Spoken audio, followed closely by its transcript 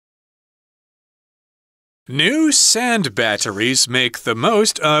New sand batteries make the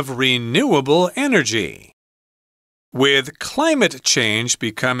most of renewable energy. With climate change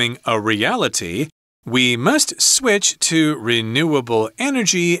becoming a reality, we must switch to renewable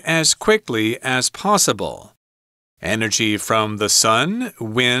energy as quickly as possible. Energy from the sun,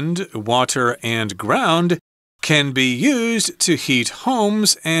 wind, water, and ground can be used to heat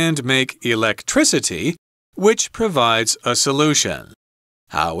homes and make electricity, which provides a solution.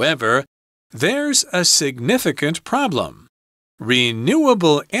 However, there's a significant problem.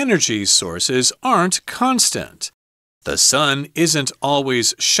 Renewable energy sources aren't constant. The sun isn't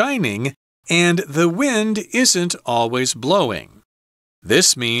always shining, and the wind isn't always blowing.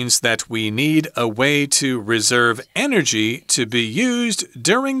 This means that we need a way to reserve energy to be used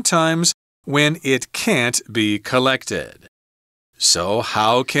during times when it can't be collected. So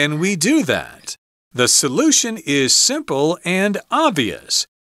how can we do that? The solution is simple and obvious.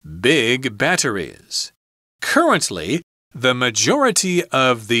 Big batteries. Currently, the majority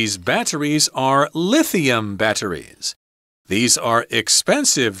of these batteries are lithium batteries. These are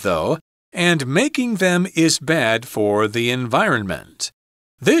expensive, though, and making them is bad for the environment.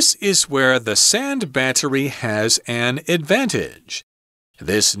 This is where the sand battery has an advantage.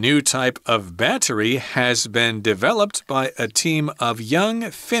 This new type of battery has been developed by a team of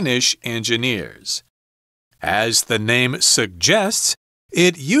young Finnish engineers. As the name suggests,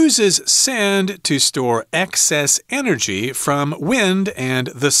 it uses sand to store excess energy from wind and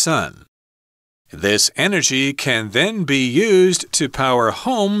the sun. This energy can then be used to power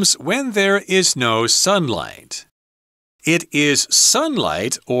homes when there is no sunlight. It is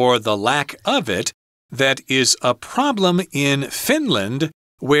sunlight, or the lack of it, that is a problem in Finland,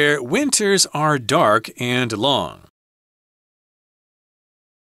 where winters are dark and long.